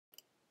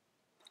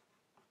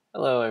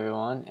Hello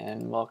everyone,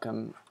 and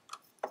welcome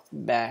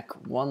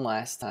back one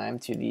last time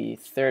to the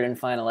third and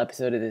final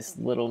episode of this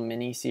little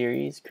mini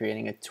series,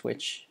 creating a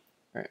Twitch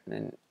or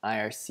an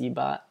IRC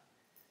bot.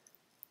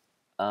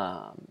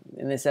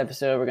 In this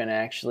episode, we're going to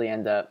actually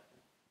end up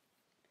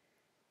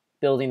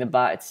building the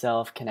bot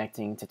itself,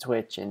 connecting to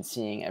Twitch, and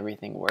seeing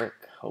everything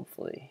work,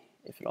 hopefully,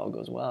 if it all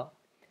goes well.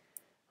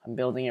 I'm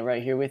building it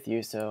right here with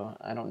you, so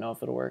I don't know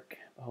if it'll work,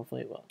 but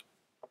hopefully it will.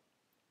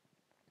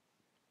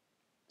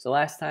 So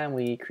last time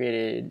we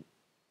created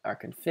our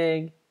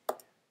config,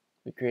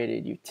 we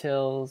created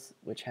utils,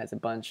 which has a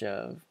bunch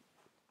of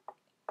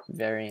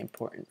very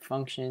important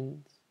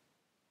functions.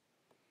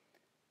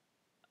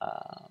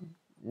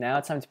 Now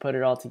it's time to put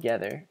it all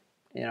together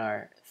in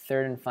our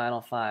third and final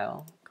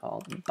file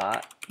called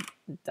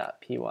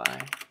bot.py.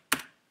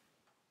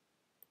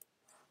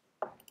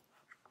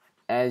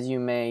 As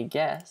you may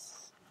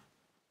guess,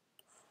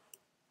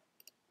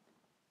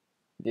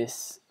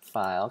 this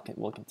file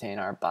will contain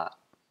our bot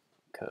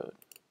code.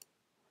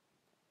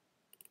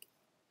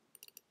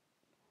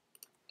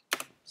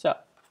 So,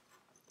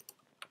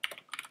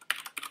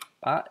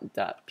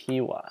 bot.py.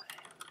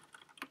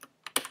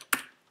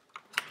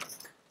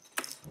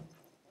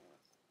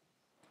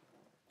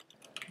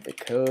 The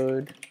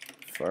code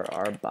for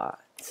our bot.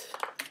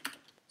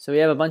 So we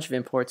have a bunch of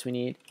imports we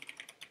need.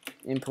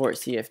 Import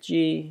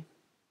CFG,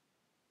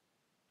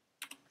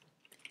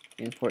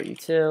 import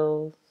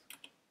utils,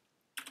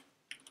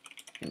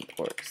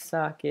 import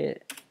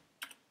socket,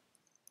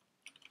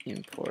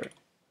 import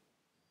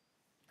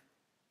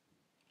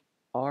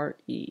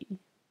RE,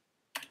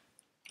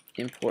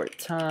 import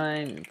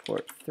time,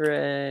 import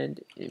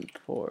thread,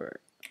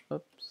 import,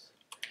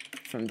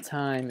 from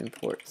time,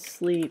 import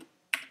sleep,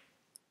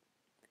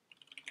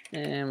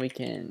 and we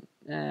can,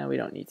 we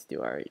don't need to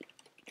do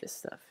this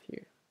stuff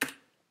here.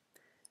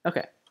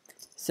 Okay,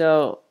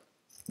 so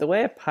the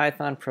way a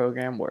Python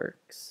program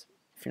works,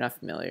 if you're not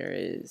familiar,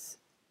 is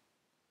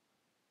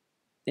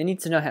they need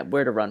to know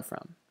where to run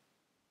from.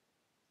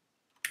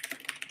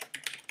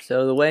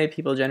 So the way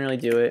people generally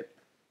do it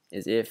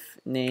is if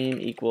name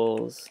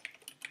equals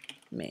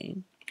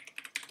main,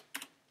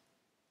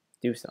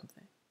 do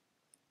something.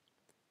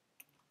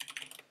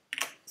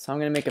 So I'm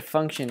going to make a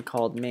function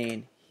called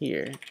main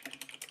here,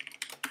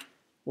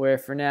 where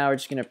for now we're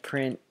just going to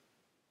print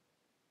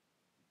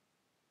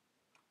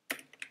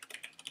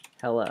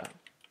hello,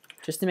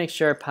 just to make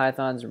sure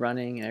Python's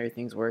running and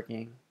everything's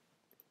working.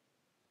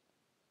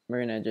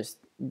 We're going to just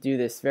do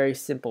this very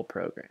simple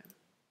program,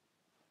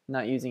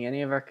 not using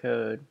any of our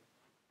code.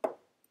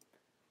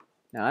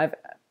 Now I've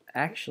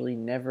actually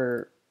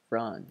never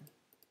run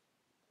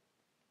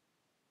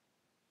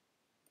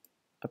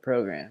a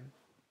program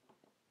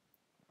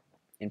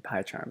in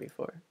PyCharm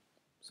before,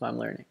 so I'm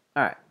learning.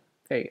 Alright,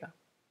 there you go.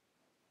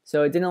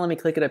 So it didn't let me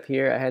click it up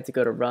here. I had to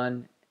go to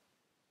run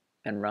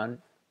and run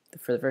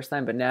for the first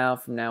time, but now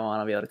from now on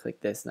I'll be able to click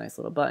this nice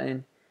little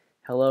button.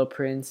 Hello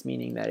prints,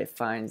 meaning that it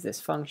finds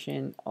this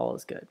function, all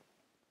is good.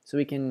 So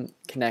we can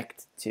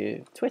connect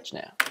to Twitch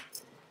now.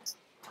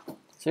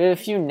 So we have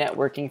a few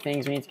networking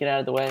things we need to get out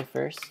of the way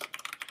first.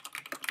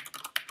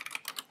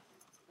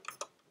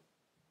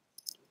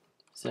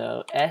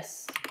 So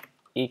S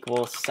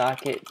equals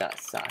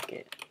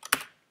socket.socket.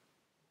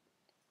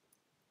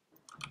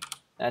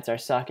 That's our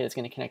socket that's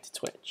going to connect to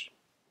Twitch.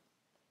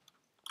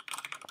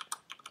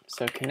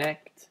 So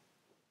connect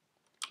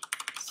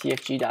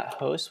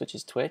cfg.host, which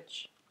is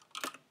Twitch,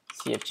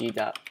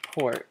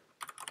 cfg.port.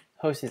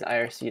 Host is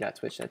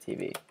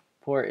irc.twitch.tv.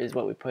 Port is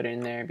what we put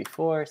in there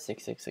before,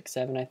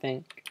 6667, I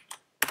think.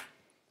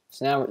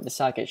 So now the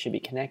socket should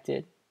be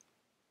connected.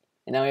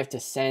 And now we have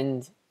to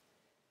send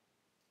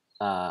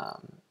the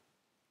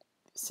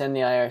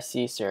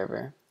IRC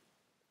server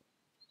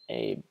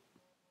a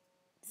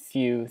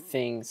few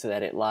things so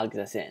that it logs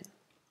us in.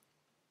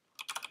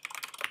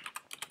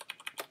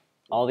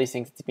 All these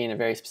things have to be in a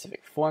very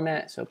specific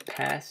format. So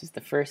pass is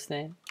the first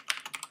thing.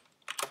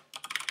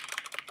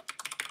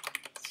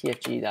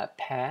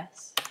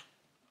 cfg.pass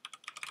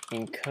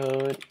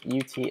encode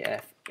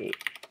UTF-8.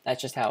 That's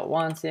just how it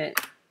wants it.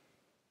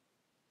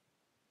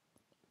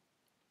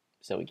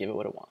 So we give it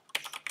what it wants.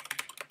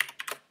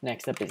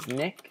 Next up is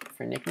nick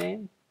for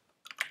nickname.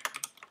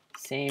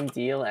 Same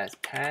deal as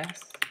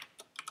pass.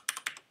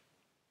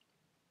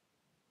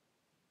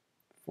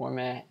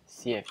 Format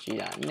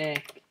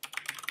cfg.nick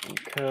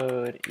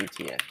encode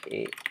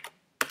UTF-8.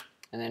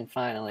 And then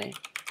finally,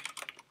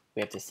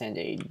 we have to send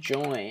a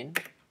join,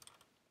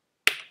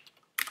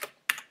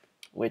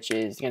 which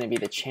is going to be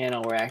the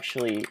channel where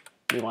actually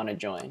we want to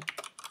join.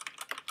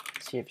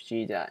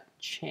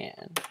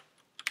 cfg.chan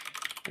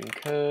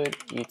encode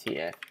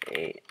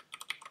UTF-8.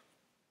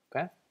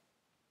 Okay.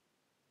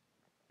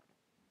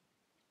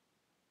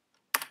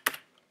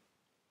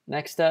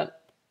 Next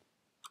up,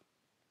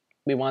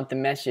 we want the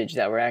message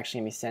that we're actually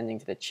going to be sending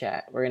to the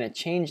chat. We're going to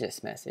change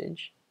this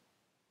message.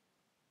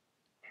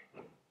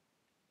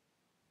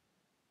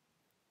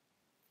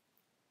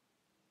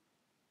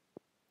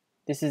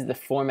 This is the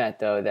format,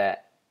 though,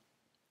 that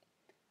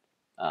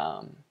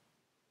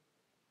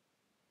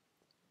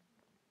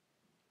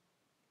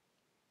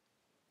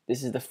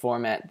this is the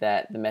format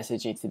that the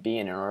message needs to be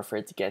in order for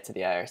it to get to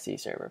the IRC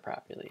server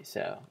properly.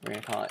 So we're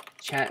going to call it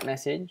chat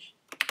message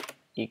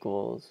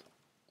equals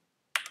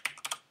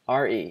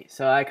RE.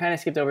 So I kind of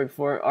skipped over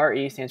before.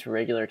 RE stands for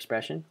regular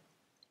expression.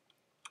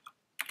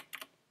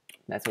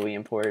 That's what we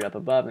imported up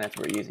above, and that's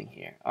what we're using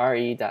here.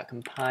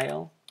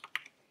 re.compile.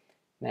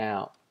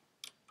 Now,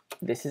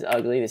 this is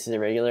ugly. This is a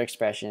regular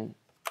expression.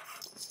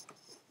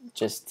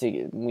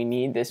 We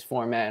need this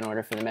format in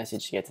order for the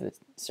message to get to the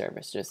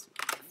service. Just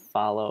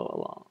follow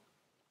along.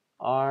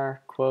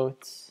 R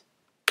quotes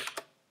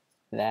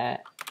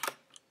that,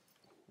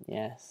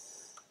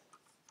 yes,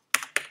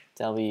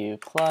 W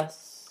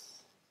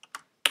plus,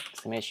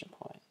 exclamation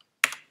point,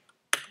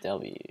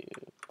 W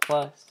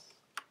plus,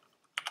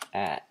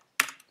 at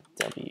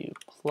W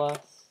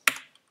plus,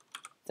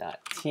 dot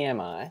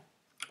TMI,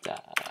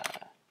 dot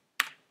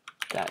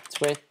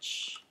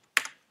Twitch,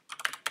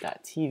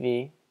 dot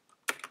TV,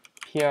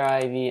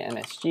 PRIV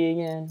MSG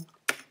again,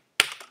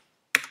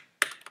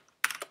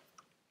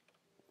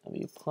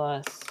 W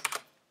plus,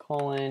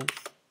 colon,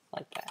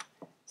 like that.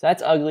 So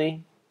that's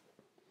ugly.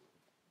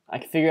 I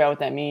can figure out what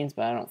that means,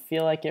 but I don't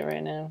feel like it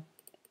right now.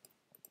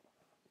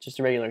 Just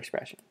a regular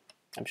expression.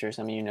 I'm sure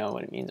some of you know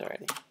what it means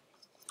already.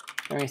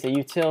 We're going to say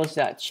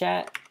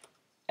utils.chat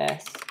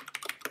s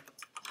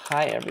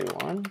hi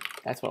everyone.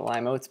 That's what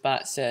Limeoats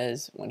bot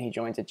says when he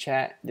joins a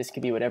chat. This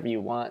could be whatever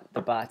you want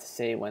the bot to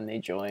say when they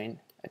join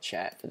a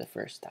chat for the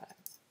first time.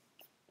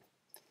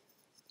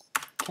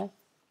 Okay.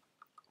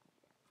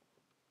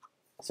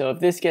 So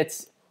if this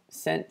gets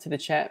sent to the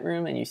chat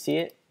room and you see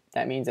it,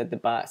 that means that the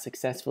bot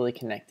successfully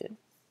connected.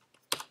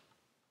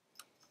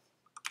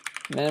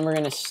 Then we're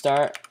going to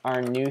start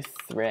our new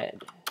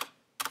thread.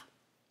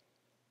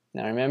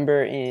 Now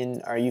remember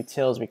in our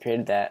utils we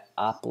created that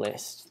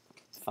oplist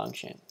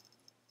function.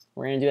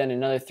 We're going to do that in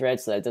another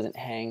thread so that it doesn't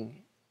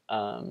hang,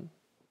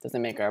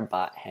 doesn't make our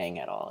bot hang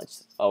at all.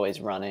 It's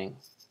always running,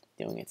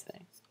 doing its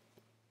thing.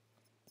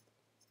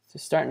 So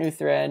start new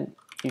thread,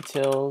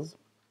 utils,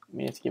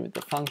 we have to give it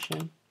the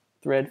function,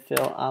 thread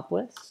fill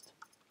oplist.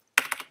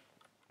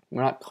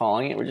 We're not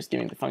calling it, we're just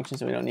giving it the function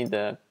so we don't need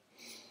the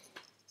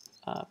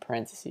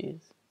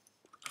parentheses.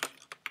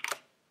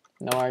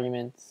 No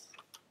arguments.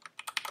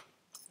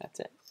 That's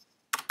it.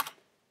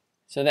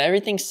 So that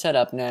everything's set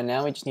up now.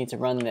 Now we just need to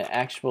run the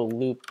actual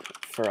loop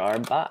for our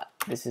bot.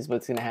 This is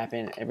what's going to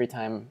happen every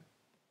time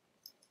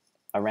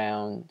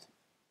around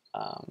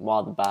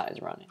while the bot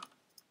is running.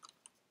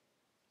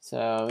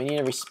 So we need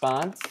a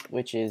response,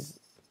 which is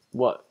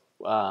what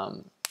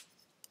the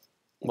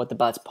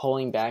bot's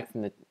pulling back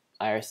from the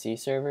IRC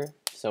server.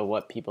 So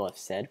what people have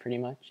said, pretty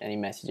much. Any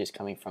messages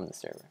coming from the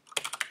server.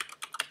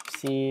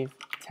 Receive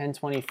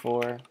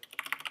 1024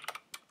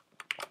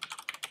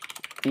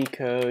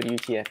 decode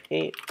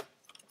UTF-8.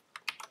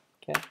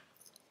 Okay.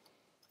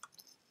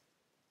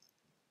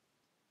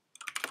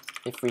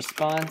 If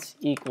response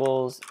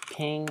equals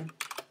ping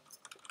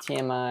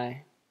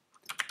TMI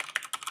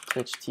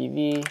Twitch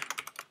TV.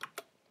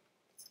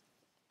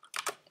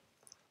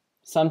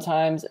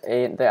 Sometimes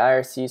the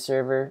IRC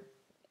server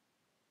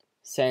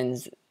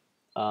sends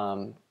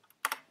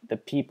the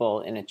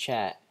people in a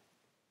chat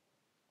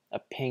a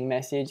ping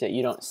message that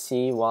you don't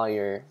see while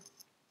it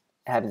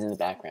happens in the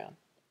background.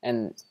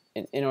 And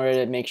in order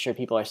to make sure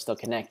people are still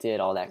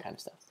connected, all that kind of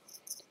stuff.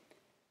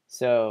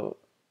 So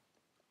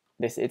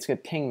it's a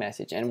ping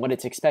message, and what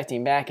it's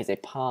expecting back is a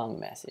pong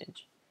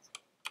message.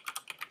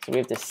 So we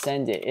have to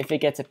send it. If it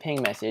gets a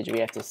ping message, we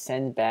have to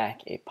send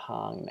back a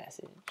pong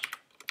message.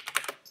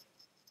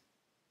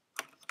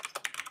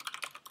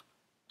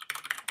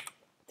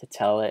 To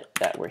tell it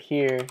that we're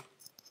here,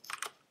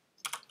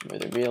 we're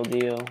the real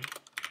deal,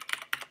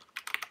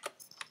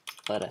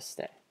 let us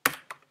stay.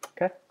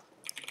 Okay?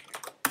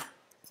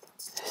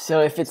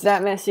 So if it's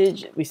that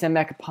message, we send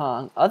back a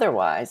pong.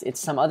 Otherwise, it's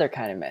some other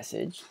kind of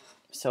message.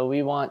 So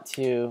we want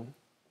to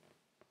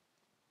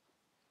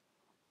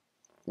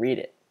read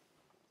it.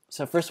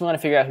 So first we want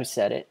to figure out who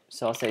said it.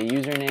 So I'll say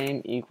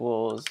username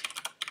equals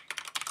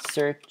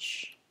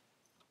search,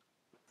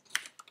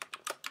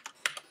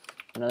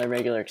 another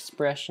regular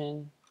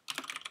expression.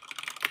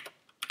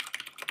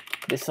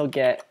 This will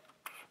get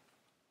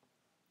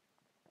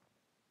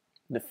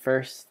the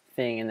first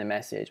thing in the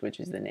message, which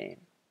is the name.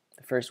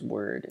 The first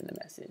word in the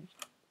message,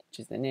 which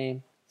is the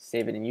name.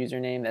 Save it in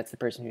username. That's the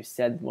person who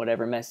said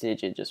whatever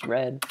message it just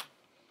read.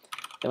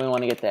 Then we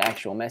want to get the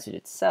actual message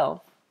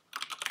itself,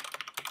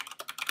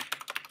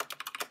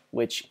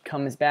 which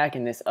comes back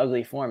in this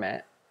ugly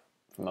format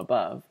from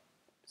above.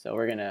 So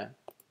we're going to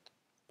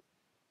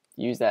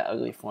use that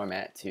ugly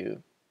format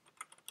to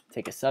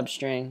take a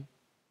substring,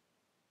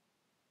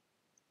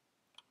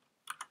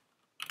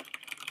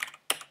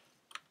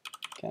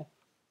 okay,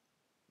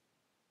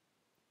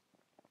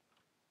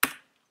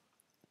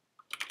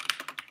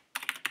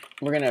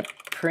 we're going to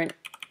print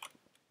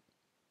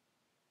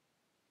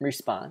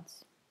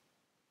response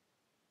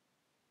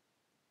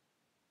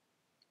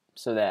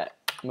so that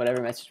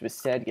whatever message was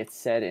said gets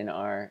said in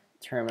our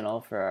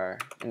terminal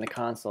in the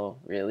console,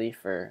 really,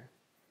 for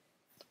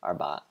our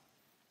bot.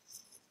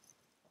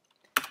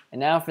 And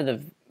now for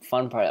the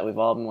fun part that we've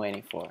all been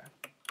waiting for.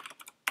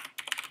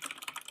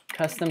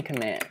 Custom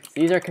commands.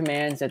 These are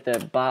commands that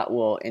the bot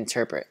will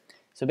interpret.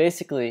 So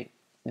basically,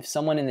 if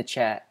someone in the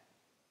chat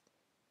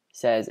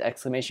says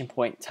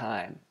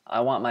 !time,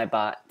 I want my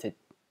bot to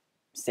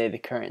say the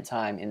current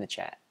time in the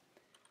chat.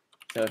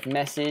 So if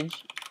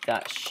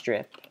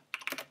message.strip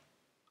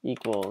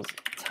equals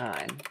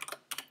time,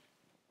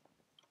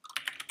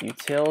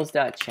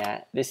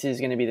 utils.chat, this is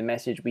going to be the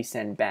message we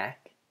send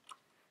back.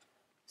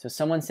 So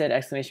someone said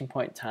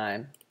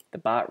 !time, the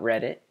bot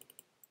read it,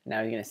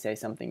 now he's going to say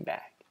something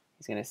back.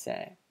 He's going to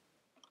say,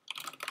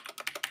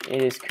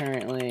 it is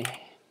currently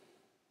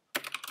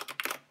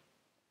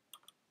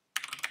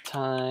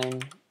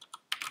time,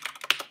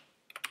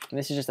 and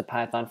this is just a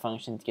Python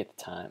function to get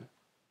the time,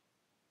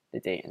 the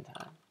date and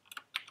time.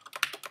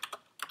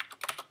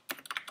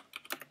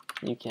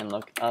 You can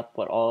look up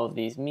what all of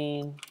these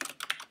mean.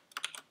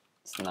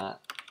 It's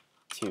not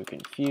too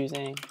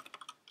confusing.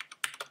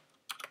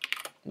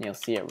 And you'll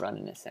see it run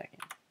in a second.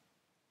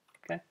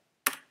 Okay?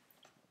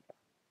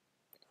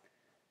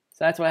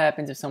 So that's what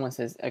happens if someone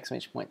says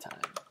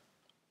 !time.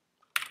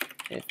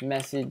 If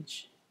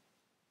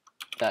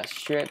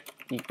message.strip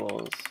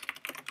equals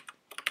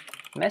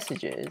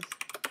messages,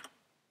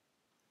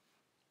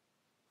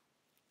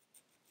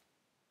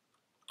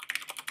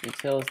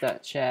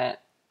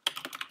 utils.chat,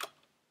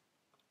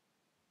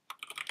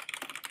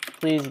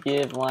 please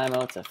give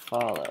Limeoats a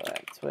follow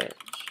at Twitch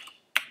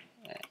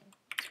and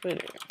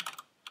Twitter.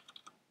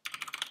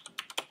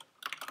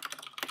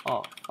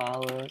 All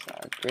follows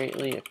are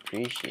greatly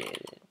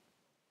appreciated.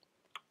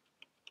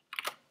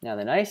 Now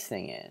the nice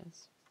thing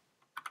is,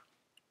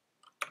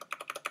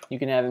 you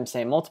can have him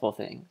say multiple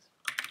things.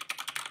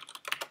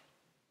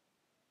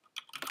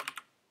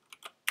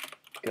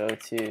 Go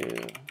to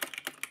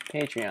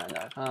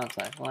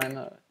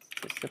patreon.com/Limeoats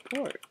to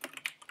support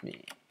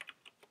me.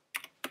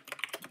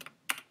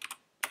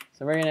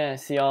 So we're gonna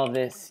see all of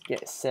this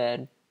get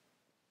said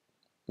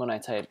when I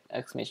type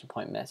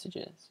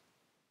 !messages.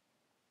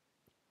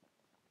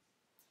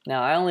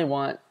 Now I only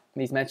want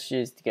these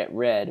messages to get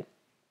read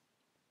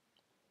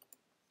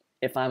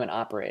if I'm an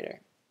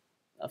operator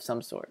of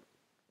some sort.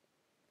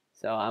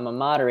 So I'm a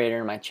moderator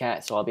in my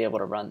chat, so I'll be able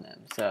to run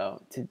them.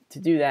 So to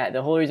do that,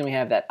 the whole reason we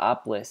have that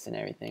op list and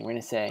everything, we're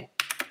going to say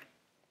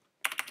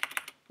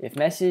if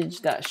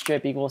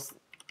message.strip equals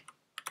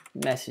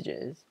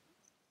messages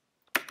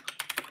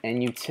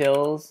and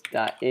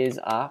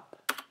utils.isOp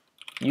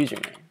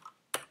username.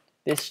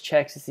 This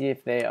checks to see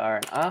if they are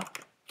an op.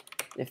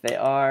 If they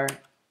are,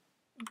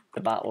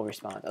 the bot will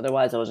respond.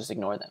 Otherwise, it'll just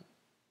ignore them.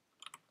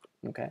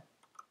 Okay?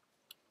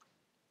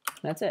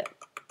 That's it.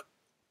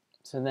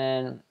 So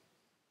then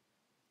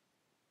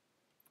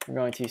we're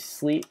going to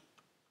sleep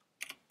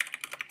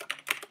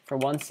for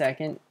 1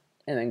 second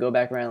and then go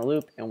back around the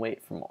loop and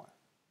wait for more.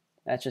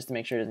 That's just to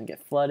make sure it doesn't get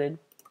flooded.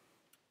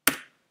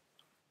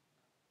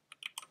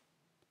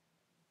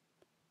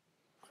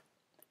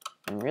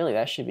 And really,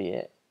 that should be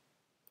it.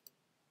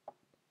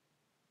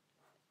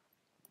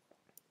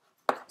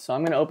 So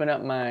I'm going to open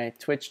up my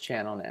Twitch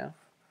channel now.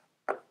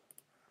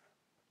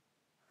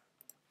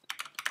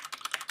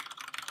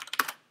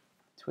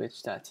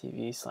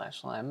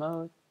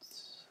 Twitch.tv/Limeoats.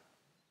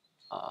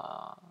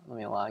 Let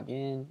me log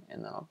in,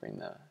 and then I'll bring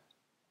the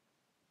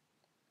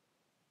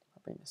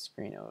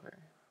screen over.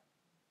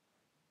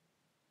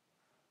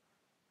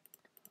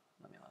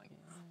 Let me log in.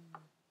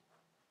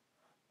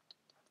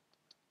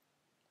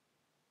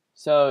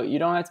 So you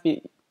don't have to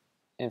be,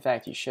 in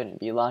fact, you shouldn't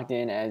be logged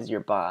in as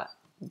your bot.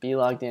 Be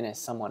logged in as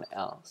someone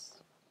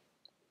else.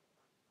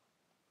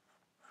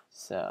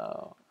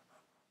 So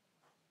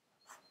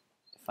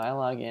if I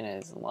log in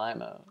as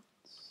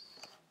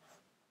Limeoats,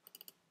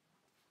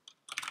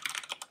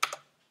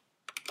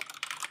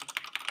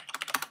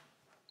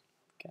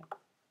 okay.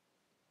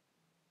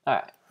 All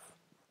right.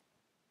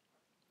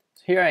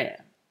 So here I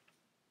am.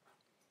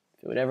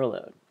 If it would ever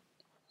load,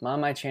 I'm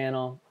on my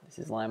channel. This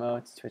is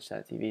Limeoats,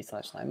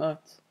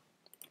 twitch.tv/Limeoats.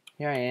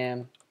 Here I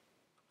am.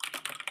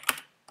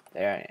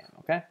 There I am,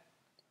 okay?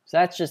 So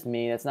that's just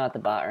me. That's not the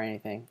bot or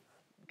anything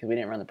because we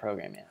didn't run the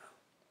program yet.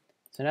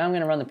 So now I'm going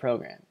to run the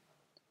program.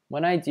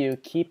 When I do,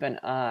 keep an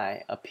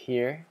eye up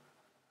here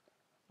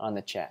on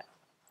the chat.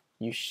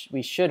 We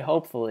should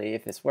hopefully,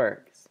 if this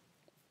works,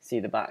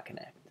 see the bot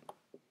connect.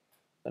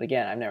 But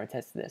again, I've never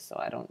tested this, so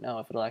I don't know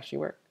if it'll actually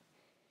work.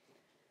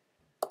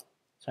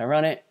 So I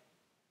run it,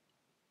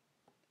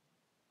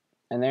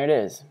 and there it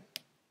is.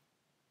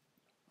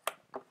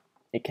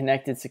 It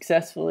connected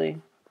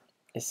successfully.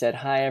 It said,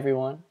 hi,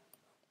 everyone.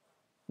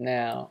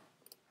 Now,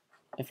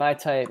 if I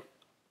type,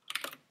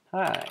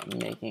 hi,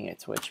 making a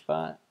Twitch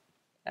bot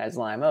as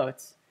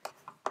Limeoats,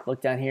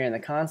 look down here in the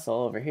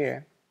console over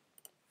here,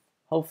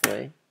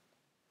 hopefully,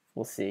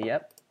 we'll see,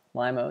 yep,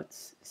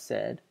 Limeoats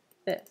said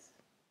this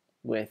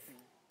with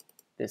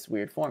this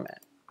weird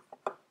format.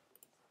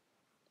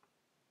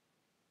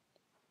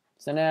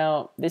 So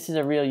now, this is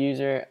a real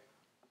user.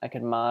 I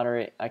could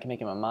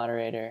make him a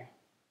moderator.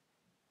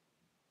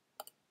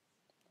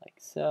 Like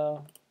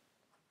so.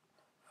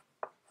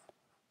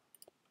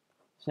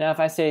 So now if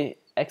I say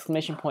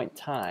exclamation point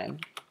time,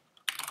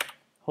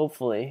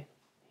 hopefully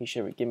he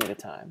should give me the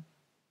time.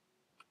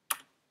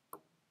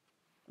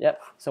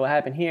 Yep, so what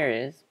happened here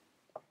is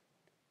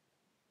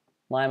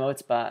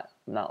Limeoats bot,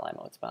 not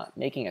Limeoats bot,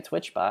 making a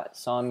Twitch bot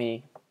saw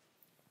me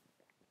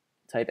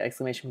type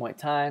exclamation point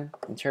time,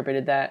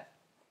 interpreted that,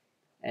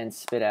 and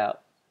spit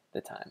out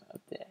the time of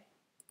day,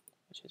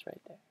 which is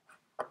right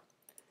there.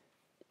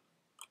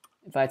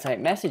 If I type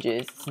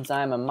messages, since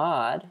I'm a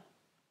mod,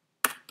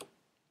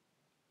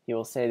 he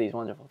will say these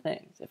wonderful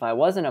things. If I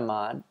wasn't a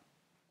mod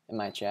in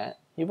my chat,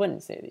 he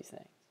wouldn't say these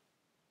things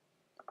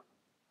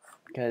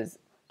because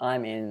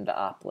I'm in the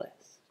op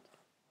list.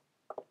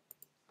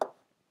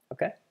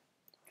 Okay?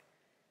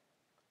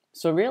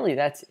 So really,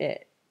 that's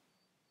it.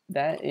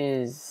 That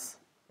is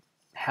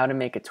how to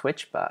make a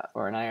Twitch bot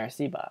or an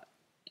IRC bot.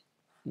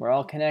 We're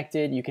all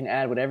connected. You can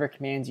add whatever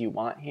commands you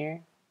want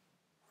here.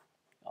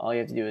 All you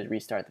have to do is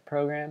restart the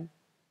program,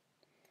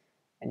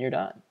 and you're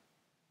done.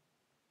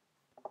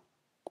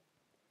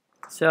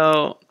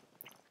 So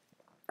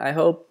I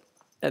hope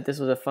that this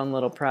was a fun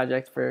little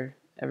project for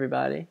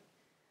everybody.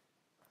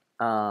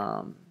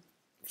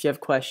 If you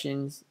have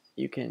questions,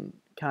 you can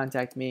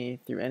contact me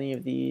through any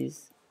of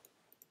these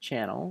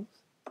channels.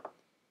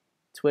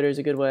 Twitter is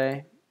a good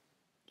way.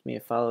 Give me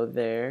a follow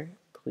there,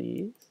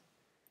 please.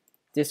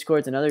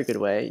 Discord's another good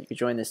way. You can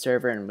join the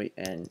server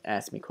and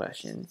ask me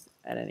questions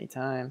at any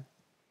time.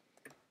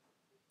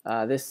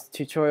 This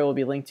tutorial will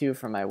be linked to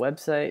from my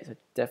website, so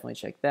definitely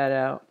check that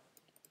out.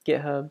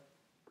 GitHub,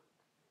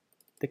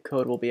 the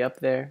code will be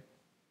up there.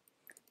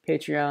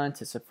 Patreon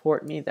to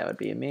support me, that would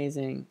be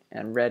amazing.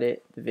 And Reddit,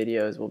 the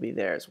videos will be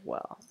there as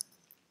well.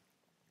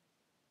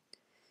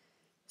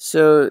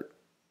 So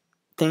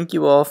thank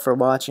you all for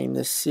watching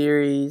this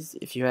series.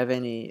 If you have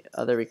any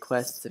other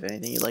requests of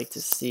anything you'd like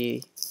to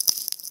see,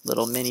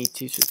 little mini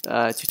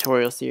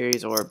tutorial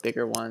series or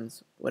bigger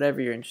ones,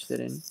 whatever you're interested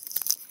in,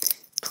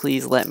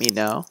 please let me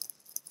know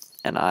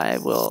and I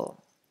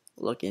will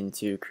look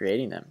into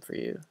creating them for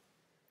you.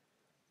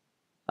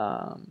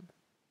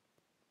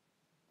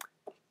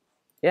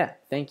 Yeah,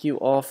 thank you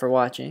all for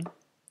watching,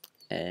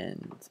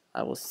 and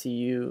I will see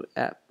you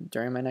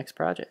during my next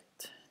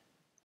project.